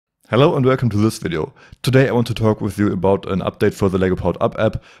Hello and welcome to this video. Today I want to talk with you about an update for the LEGO Powered Up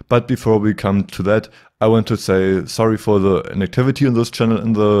app, but before we come to that, I want to say sorry for the inactivity on this channel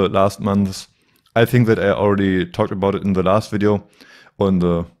in the last months. I think that I already talked about it in the last video, or in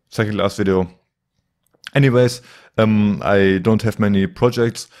the second last video. Anyways, I don't have many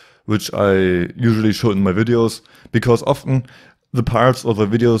projects which I usually show in my videos, because often the parts of the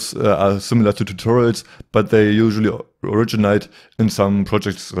videos are similar to tutorials, but they usually originate in some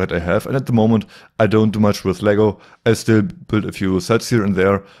projects that I have. And at the moment, I don't do much with LEGO. I still build a few sets here and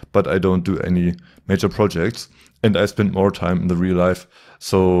there, but I don't do any major projects. And I spend more time in the real life.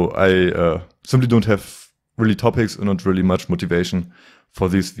 So I simply don't have really topics and not really much motivation for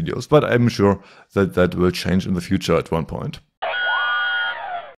these videos. But I'm sure that that will change in the future at one point.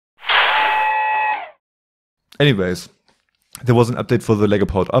 Anyways, there was an update for the LEGO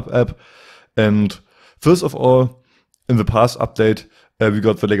Powered Up app, and first of all, in the past update, we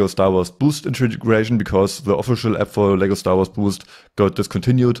got the LEGO Star Wars Boost integration because the official app for LEGO Star Wars Boost got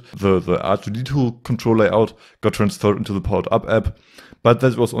discontinued. The R2-D2 control layout got transferred into the Powered Up app, but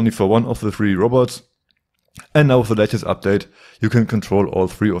that was only for one of the three robots. And now with the latest update, you can control all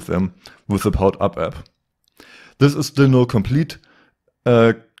three of them with the Powered Up app. This is still no complete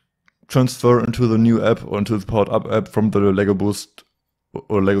transfer into the new app or into the Powered Up app from the LEGO Boost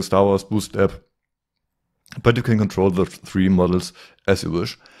or LEGO Star Wars Boost app, but you can control the three models as you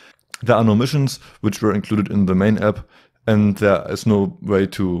wish. There are no missions which were included in the main app, and there is no way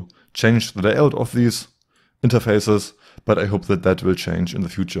to change the layout of these interfaces, but I hope that that will change in the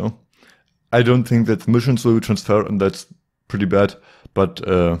future. I don't think that the missions will be transferred, and that's pretty bad, but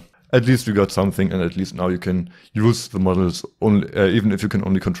at least we got something, and at least now you can use the models only, even if you can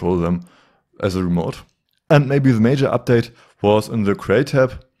only control them as a remote. And maybe the major update was in the Create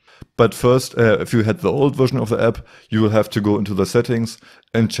tab. But first, if you had the old version of the app, you will have to go into the settings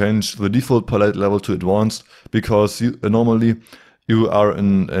and change the default palette level to advanced, because normally you are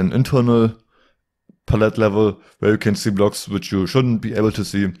in an internal palette level where you can see blocks which you shouldn't be able to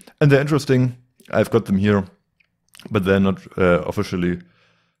see. And they're interesting. I've got them here, but they're not officially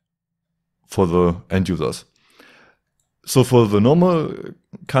for the end users. So for the normal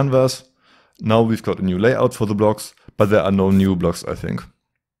canvas, now we've got a new layout for the blocks, but there are no new blocks, I think.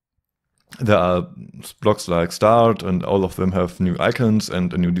 There are blocks like start, and all of them have new icons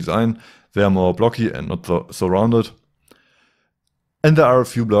and a new design. They are more blocky and not so rounded. And there are a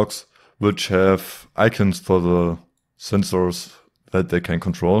few blocks which have icons for the sensors that they can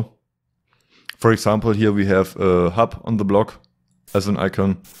control. For example, here we have a hub on the block as an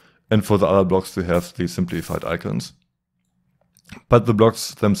icon, and for the other blocks we have the simplified icons. But the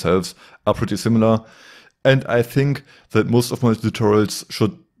blocks themselves are pretty similar, and I think that most of my tutorials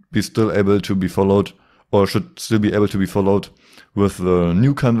should be still able to be followed, or should still be able to be followed with the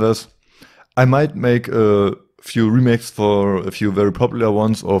new canvas. I might make a few remakes for a few very popular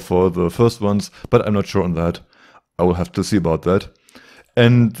ones or for the first ones, but I'm not sure on that. I will have to see about that.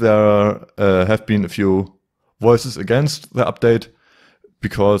 And there have been a few voices against the update,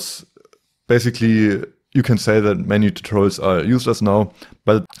 because basically you can say that many tutorials are useless now,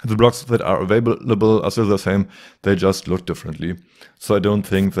 but the blocks that are available are still the same, they just look differently. So I don't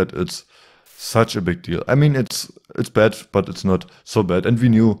think that it's such a big deal. I mean, it's bad, but it's not so bad. And we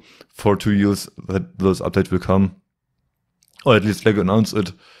knew for 2 years that this update will come, or at least LEGO announced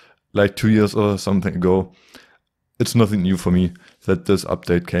it like 2 years or something ago. It's nothing new for me that this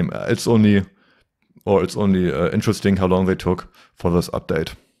update came. It's only interesting how long they took for this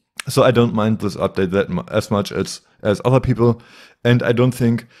update. So I don't mind this update as much as other people, and I don't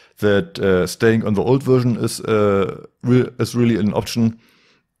think that staying on the old version is really an option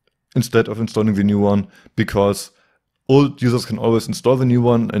instead of installing the new one, because old users can always install the new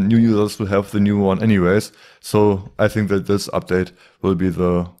one and new users will have the new one anyways. So I think that this update will be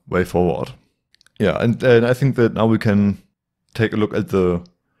the way forward. Yeah, and I think that now we can take a look at the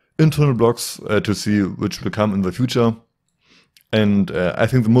internal blocks to see which will come in the future. And I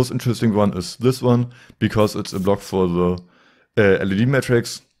think the most interesting one is this one, because it's a block for the LED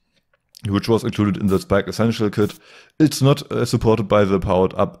matrix, which was included in the Spike Essential Kit. It's not supported by the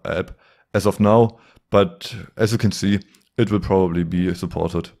Powered Up app as of now, but as you can see, it will probably be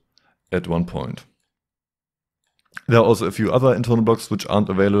supported at one point. There are also a few other internal blocks which aren't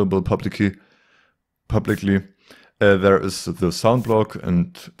available publicly. There is the sound block,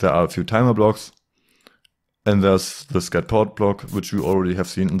 and there are a few timer blocks. And there's the SCAD port block, which we already have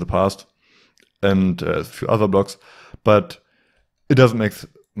seen in the past, and a few other blocks. But it doesn't make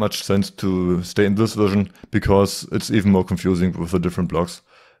much sense to stay in this version, because it's even more confusing with the different blocks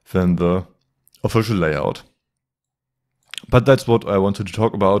than the official layout. But that's what I wanted to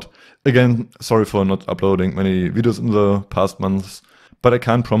talk about. Again, sorry for not uploading many videos in the past months, but I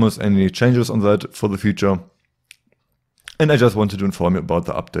can't promise any changes on that for the future. And I just wanted to inform you about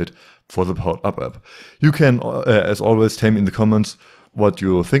the update for the Powered Up app. You can, as always, tell me in the comments what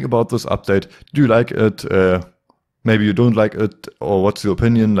you think about this update. Do you like it? Maybe you don't like it, or what's your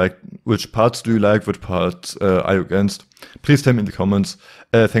opinion? Like, which parts do you like? Which parts are you against? Please tell me in the comments.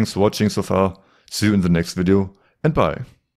 Thanks for watching so far. See you in the next video, and bye.